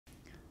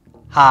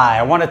Hi,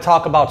 I want to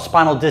talk about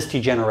spinal disc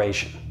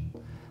degeneration.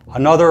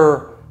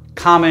 Another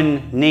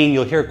common name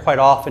you'll hear quite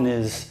often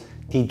is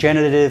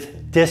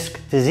degenerative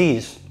disc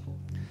disease.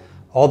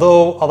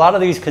 Although a lot of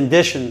these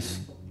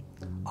conditions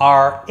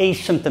are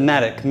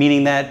asymptomatic,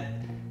 meaning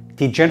that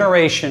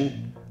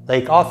degeneration,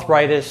 like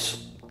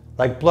arthritis,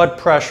 like blood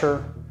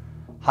pressure,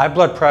 high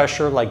blood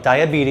pressure, like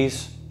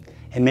diabetes,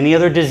 and many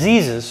other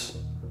diseases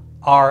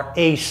are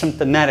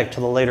asymptomatic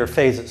to the later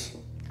phases.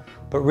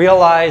 But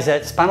realize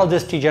that spinal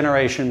disc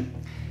degeneration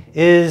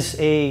is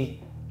a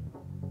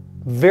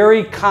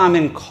very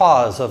common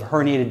cause of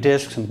herniated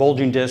discs and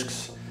bulging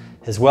discs,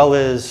 as well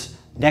as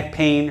neck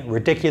pain,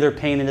 radicular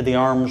pain into the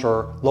arms,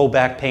 or low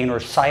back pain, or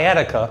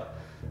sciatica,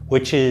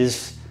 which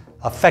is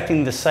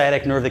affecting the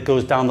sciatic nerve that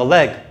goes down the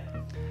leg.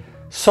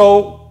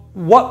 So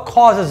what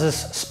causes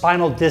this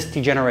spinal disc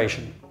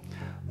degeneration?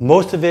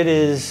 Most of it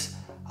is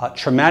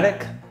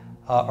traumatic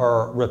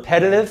or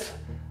repetitive,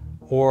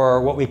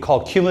 or what we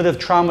call cumulative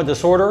trauma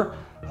disorder.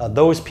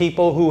 Those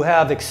people who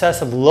have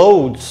excessive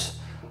loads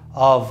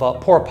of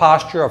poor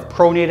posture, of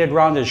pronated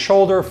rounded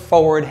shoulder,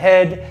 forward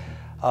head,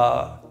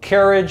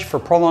 carriage for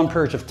prolonged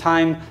periods of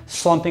time,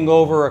 slumping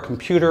over a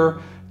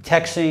computer,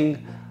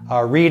 texting,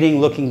 reading,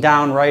 looking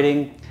down,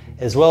 writing,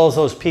 as well as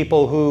those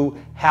people who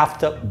have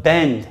to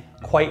bend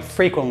quite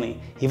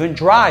frequently. Even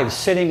drive,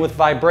 sitting with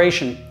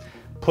vibration,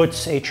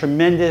 puts a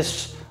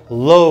tremendous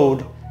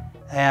load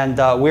and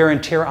wear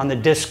and tear on the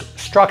disc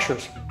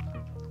structures.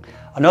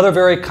 Another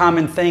very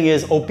common thing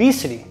is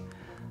obesity.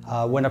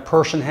 When a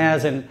person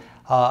has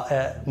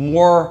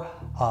more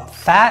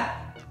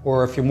fat,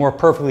 or if you're more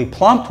perfectly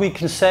plumped, we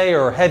can say,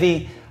 or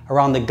heavy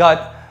around the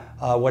gut,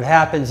 what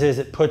happens is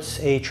it puts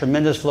a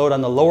tremendous load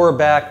on the lower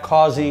back,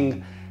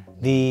 causing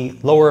the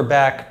lower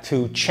back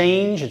to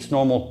change its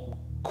normal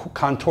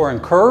contour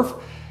and curve.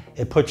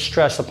 It puts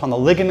stress upon the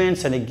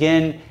ligaments, and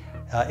again,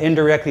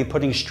 indirectly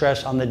putting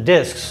stress on the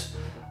discs.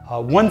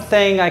 One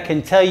thing I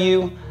can tell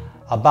you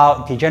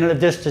about degenerative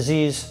disc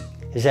disease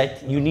is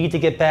that you need to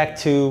get back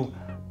to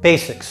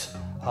basics.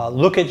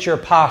 Look at your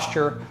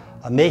posture,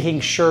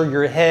 making sure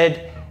your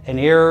head and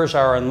ears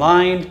are in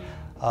line,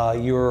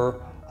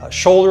 your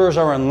shoulders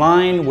are in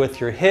line with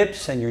your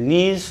hips and your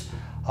knees.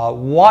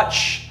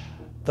 Watch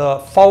the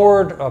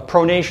forward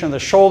pronation of the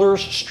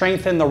shoulders,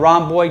 strengthen the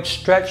rhomboid,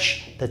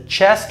 stretch the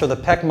chest or the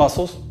pec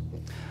muscles.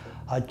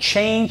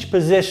 Change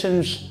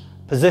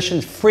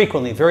positions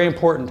frequently, very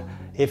important.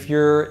 If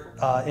you're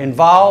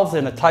involved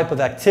in a type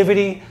of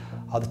activity,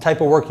 the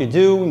type of work you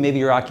do, maybe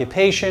your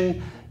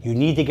occupation, you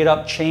need to get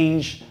up,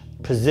 change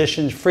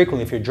positions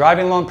frequently. If you're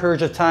driving long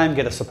periods of time,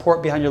 get a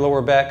support behind your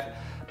lower back,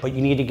 but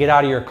you need to get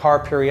out of your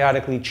car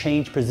periodically,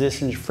 change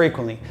positions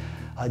frequently.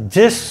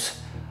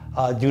 Discs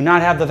do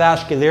not have the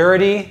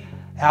vascularity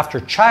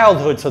after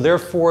childhood, so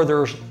therefore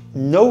there's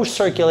no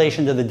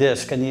circulation to the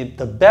disc, and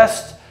the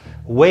best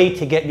way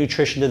to get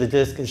nutrition to the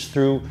disc is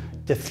through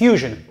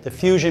diffusion.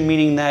 Diffusion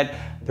meaning that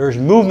there's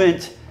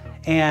movement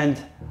and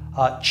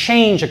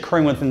change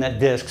occurring within that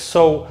disc.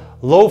 So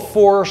low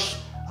force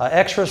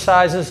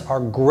exercises are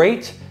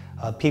great.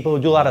 People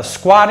who do a lot of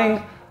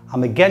squatting,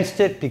 I'm against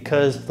it,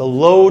 because the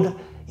load,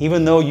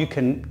 even though you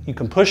can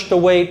push the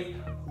weight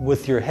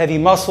with your heavy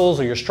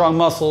muscles or your strong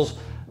muscles,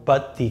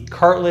 but the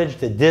cartilage,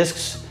 the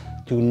discs,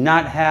 do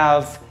not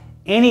have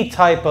any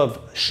type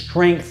of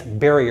strength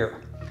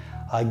barrier.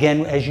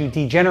 Again, as you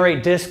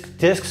degenerate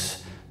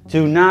discs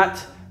do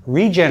not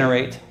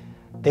regenerate.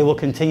 They will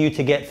continue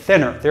to get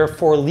thinner,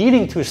 therefore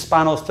leading to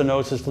spinal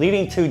stenosis,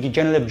 leading to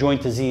degenerative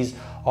joint disease,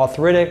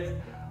 arthritic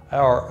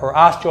or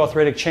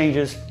osteoarthritic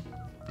changes,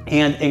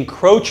 and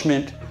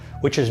encroachment,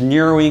 which is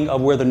narrowing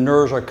of where the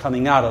nerves are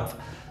coming out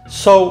of.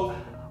 So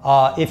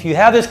if you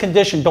have this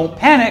condition, don't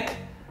panic,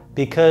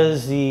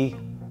 because the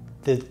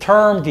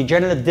term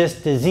degenerative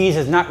disc disease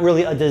is not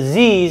really a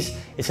disease,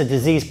 it's a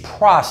disease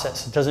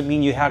process. It doesn't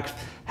mean you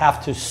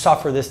have to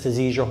suffer this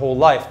disease your whole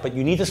life, but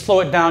you need to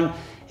slow it down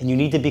and you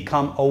need to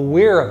become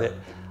aware of it.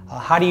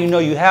 How do you know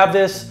you have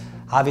this?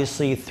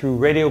 Obviously through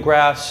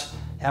radiographs,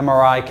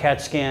 MRI,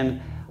 CAT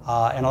scan,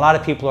 and a lot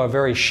of people are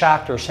very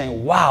shocked or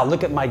saying, wow,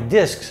 look at my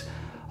discs.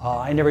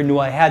 I never knew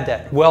I had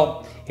that.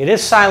 Well, it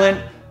is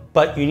silent,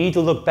 but you need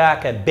to look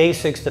back at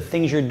basics, the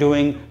things you're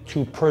doing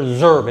to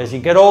preserve. As you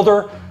get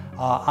older,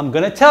 I'm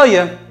gonna tell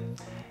you,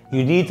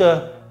 you need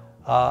to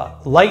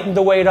lighten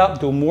the weight up,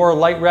 do more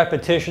light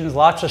repetitions,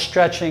 lots of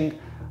stretching.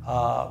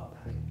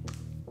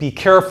 Be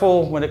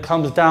careful when it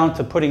comes down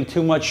to putting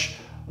too much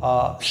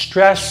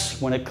stress,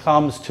 when it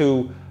comes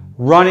to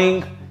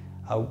running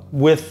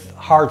with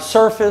hard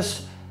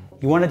surface.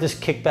 You want to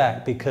just kick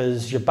back,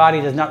 because your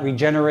body does not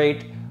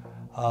regenerate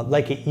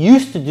like it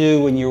used to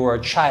do when you were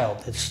a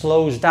child. It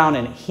slows down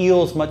and it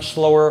heals much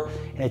slower,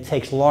 and it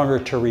takes longer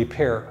to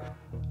repair.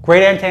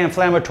 Great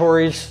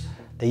anti-inflammatories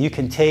that you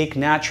can take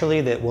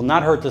naturally that will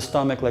not hurt the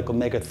stomach, like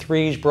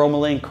omega-3s,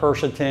 bromelain,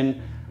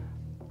 quercetin,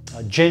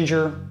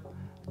 ginger,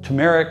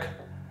 turmeric.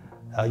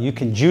 You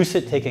can juice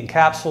it, take it in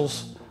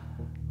capsules,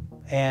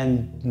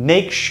 and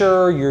make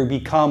sure you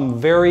become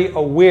very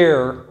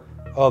aware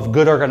of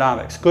good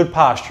ergonomics, good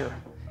posture,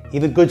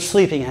 even good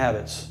sleeping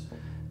habits.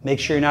 Make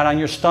sure you're not on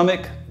your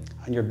stomach,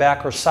 on your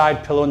back or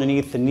side, pillow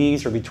underneath the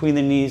knees or between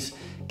the knees.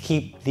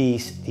 Keep the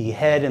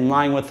head in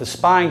line with the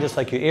spine, just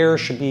like your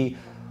ears should be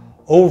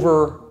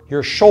over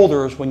your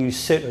shoulders when you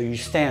sit or you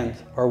stand,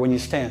 or when you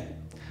stand.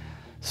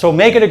 So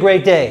make it a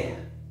great day.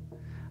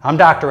 I'm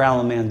Dr.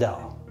 Alan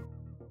Mandell.